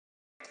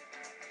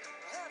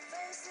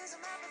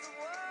of the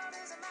world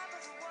is a map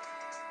of the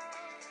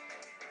world.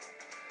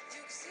 You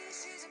can see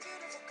she's a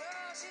beautiful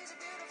girl, she's a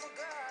beautiful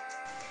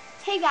girl.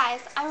 Hey guys,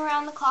 I'm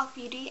Around the Clock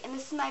Beauty, and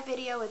this is my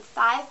video with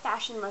 5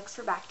 fashion looks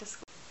for back to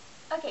school.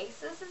 Okay,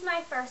 so this is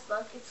my first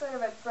look. It's sort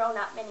of a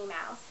grown-up Minnie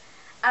Mouse.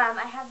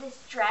 I have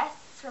this dress.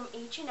 It's from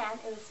H&M.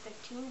 It was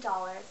 $15,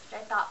 which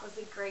I thought was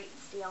a great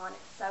steal, and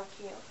it's so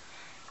cute.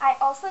 I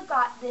also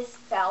got this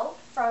belt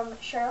from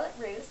Charlotte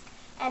Russe,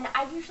 and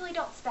I usually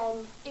don't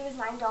spend, it was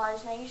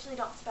 $9, and I usually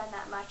don't spend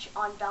that much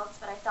on belts,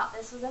 but I thought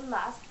this was a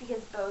must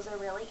because bows are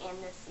really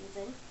in this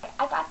season.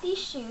 I got these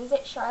shoes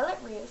at Charlotte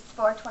Russe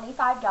for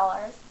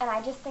 $25, and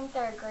I just think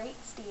they're a great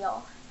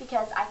steal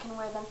because I can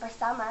wear them for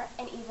summer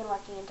and even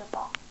working into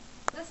fall.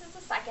 This is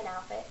the second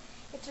outfit.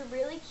 It's a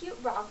really cute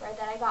romper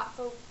that I got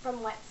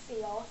from Wet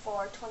Seal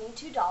for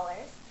 $22,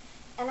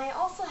 and I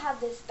also have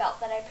this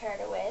belt that I paired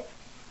it with.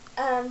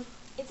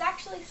 It's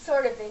actually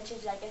sort of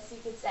vintage, I guess you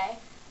could say.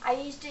 I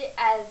used it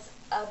as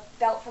a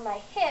belt for my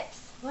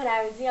hips when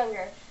I was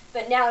younger,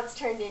 but now it's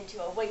turned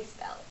into a waist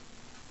belt.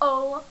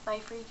 Oh my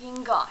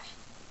freaking gosh.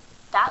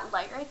 That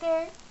light right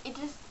there, it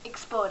just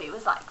exploded. It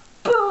was like,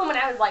 boom, and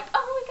I was like,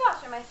 oh my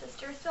gosh, and my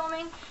sister was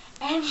filming,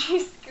 and she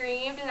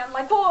screamed, and I'm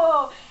like,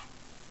 whoa,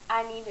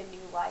 I need a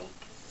new light,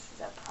 because this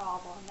is a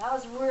problem. That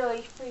was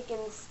really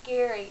freaking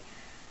scary.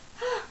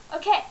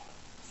 Okay,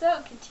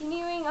 so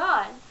continuing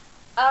on.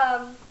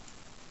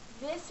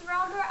 This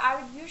romper,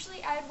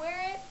 I'd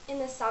wear it in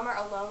the summer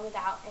alone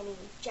without any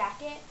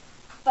jacket,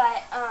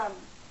 but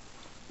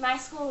my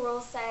school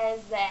rule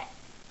says that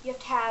you have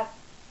to have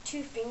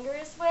 2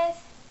 fingers width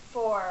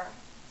for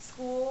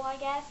school, I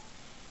guess,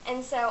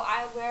 and so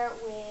I wear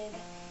it with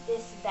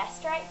this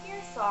vest right here.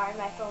 Sorry,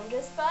 my phone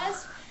just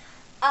buzzed,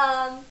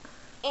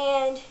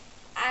 and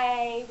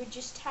I would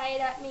just tie it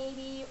up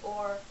maybe,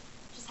 or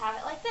just have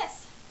it like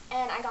this,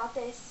 and I got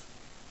this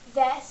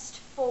vest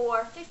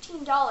for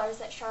 $15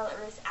 at Charlotte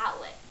Russe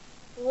Outlet.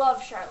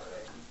 Love Charlotte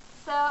Russe.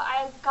 So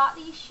I got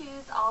these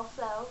shoes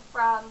also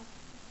from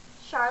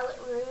Charlotte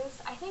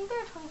Russe. I think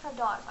they're $25.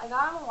 I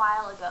got them a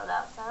while ago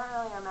though, so I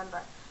don't really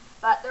remember.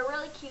 But they're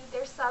really cute.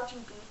 They're slouchy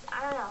boots.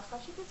 I don't know,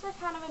 slouchy boots are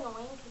kind of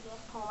annoying because you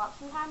have to pull them up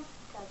sometimes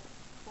because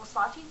the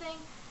slouchy thing.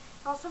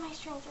 Also my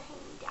strings are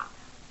hanging down.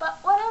 But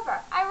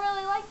whatever. I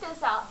really like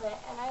this outfit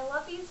and I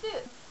love these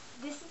boots.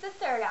 This is the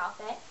third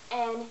outfit,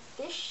 and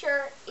this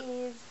shirt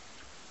is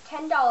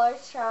 $10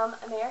 from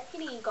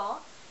American Eagle,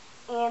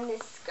 and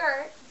this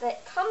skirt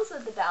that comes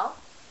with the belt,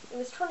 it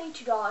was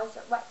 $22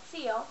 at Wet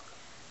Seal.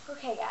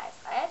 Okay guys,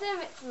 I have to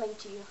admit something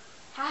to you.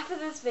 Half of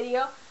this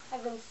video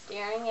I've been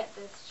staring at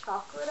this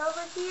chocolate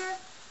over here.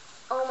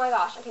 Oh my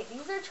gosh, okay,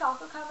 these are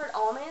chocolate covered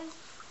almonds.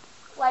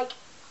 Like,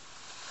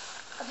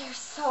 they're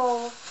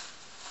so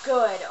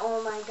good.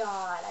 Oh my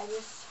god, I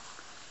just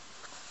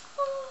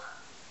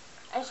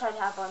had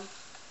to have one.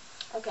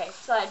 Okay,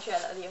 so I'd share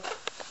that with you.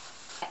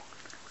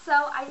 So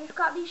I just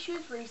got these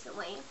shoes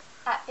recently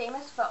at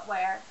Famous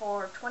Footwear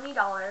for $20,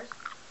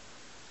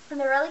 and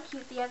they're really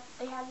cute.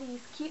 They have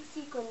these cute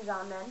sequins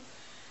on them.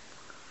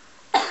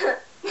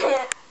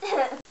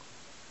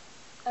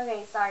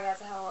 Okay, sorry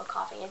guys, I had a little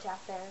coughing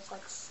attack there. It's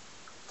like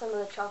some of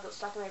the chocolate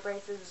stuck in my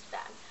braces is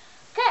bad.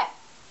 Okay,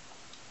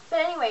 but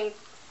anyways,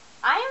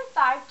 I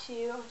am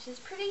 5'2", which is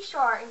pretty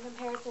short in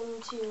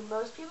comparison to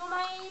most people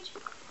my age,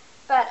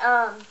 but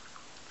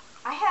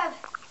I have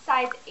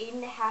size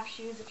 8.5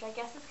 shoes, which I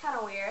guess is kind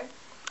of weird,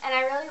 and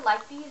I really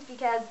like these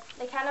because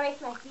they kind of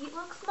make my feet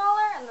look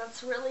smaller, and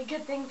that's a really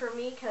good thing for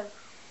me because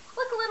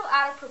look a little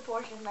out of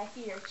proportion. My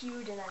feet are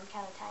huge and I'm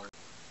kind of tiny.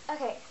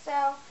 Okay,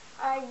 so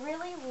I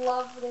really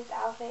love this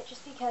outfit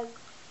just because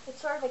it's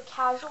sort of a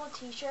casual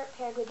t-shirt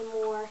paired with a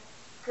more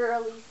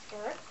girly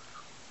skirt.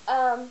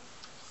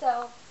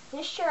 So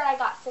this shirt I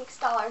got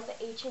 $6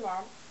 at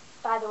H&M.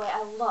 By the way,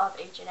 I love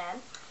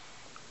H&M.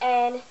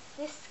 And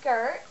this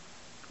skirt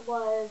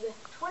was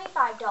 $25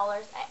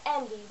 at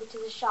Envy, which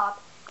is a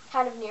shop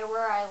kind of near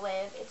where I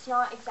live. It's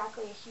not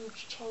exactly a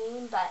huge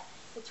chain, but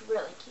it's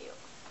really cute.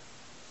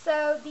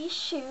 So these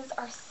shoes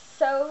are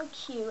so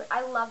cute.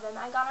 I love them.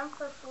 I got them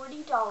for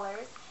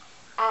 $40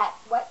 at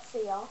Wet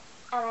Seal.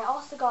 And I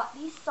also got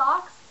these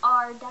socks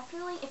are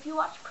definitely, if you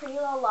watch Pretty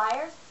Little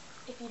Liars,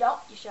 if you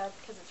don't, you should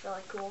because it's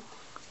really cool.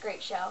 It's a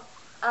great show.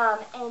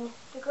 And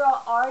the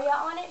girl Aria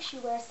on it, she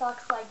wears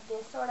socks like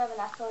this sort of, and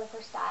that's sort of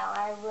her style, and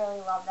I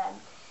really love them.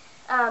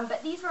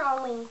 But these were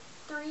only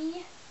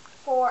 $3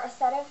 for a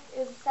set of, it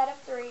was a set of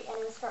 3, and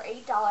it was for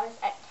 $8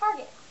 at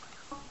Target.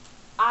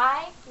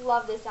 I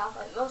love this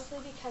outfit, mostly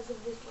because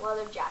of this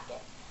leather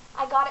jacket.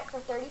 I got it for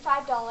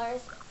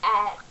 $35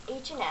 at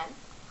H&M.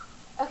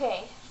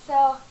 Okay,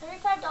 so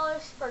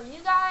 $35 for you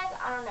guys,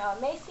 I don't know,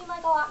 it may seem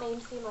like a lot, may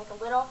seem like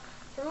a little.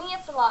 For me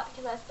it's a lot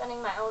because I was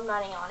spending my own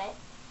money on it,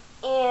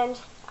 and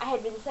I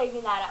had been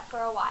saving that up for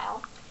a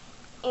while.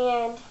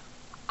 And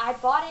I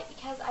bought it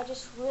because I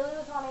just really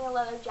was wanting a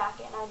leather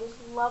jacket, and I just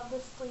love the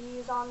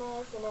sleeves on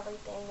this and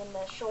everything, and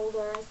the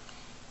shoulders,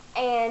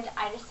 and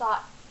I just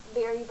thought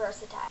very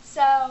versatile.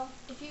 So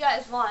if you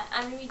guys want,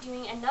 I'm going to be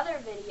doing another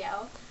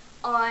video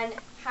on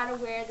how to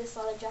wear this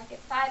leather jacket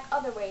 5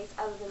 other ways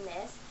other than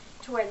this,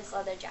 to wear this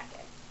leather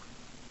jacket.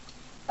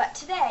 But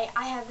today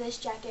I have this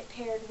jacket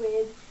paired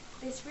with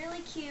this really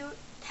cute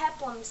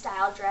peplum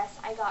style dress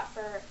I got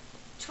for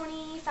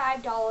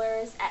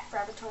 $25 at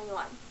Forever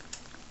 21.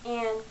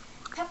 And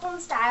peplum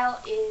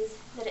style is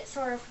that it's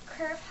sort of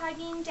curve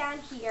hugging down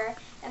here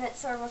and it's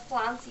sort of a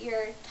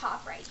flouncier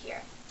top right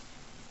here.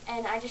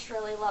 And I just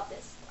really love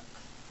this look.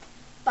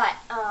 But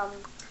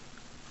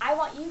I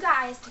want you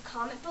guys to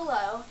comment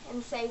below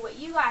and say what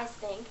you guys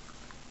think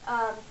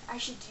I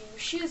should do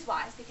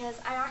shoes-wise, because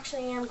I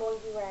actually am going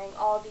to be wearing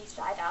all these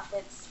 5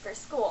 outfits for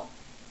school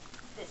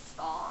this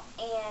fall.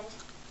 And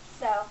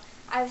so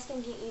I was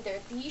thinking either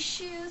these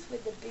shoes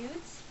with the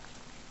boots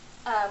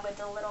with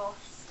the little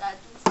studs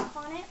and stuff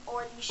on it,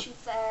 or these shoes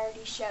that I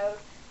already showed,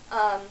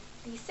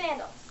 these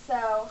sandals.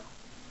 So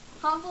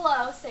comment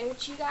below, say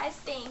what you guys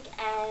think,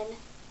 and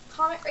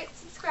comment, rate,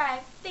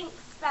 subscribe. Thanks,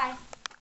 bye.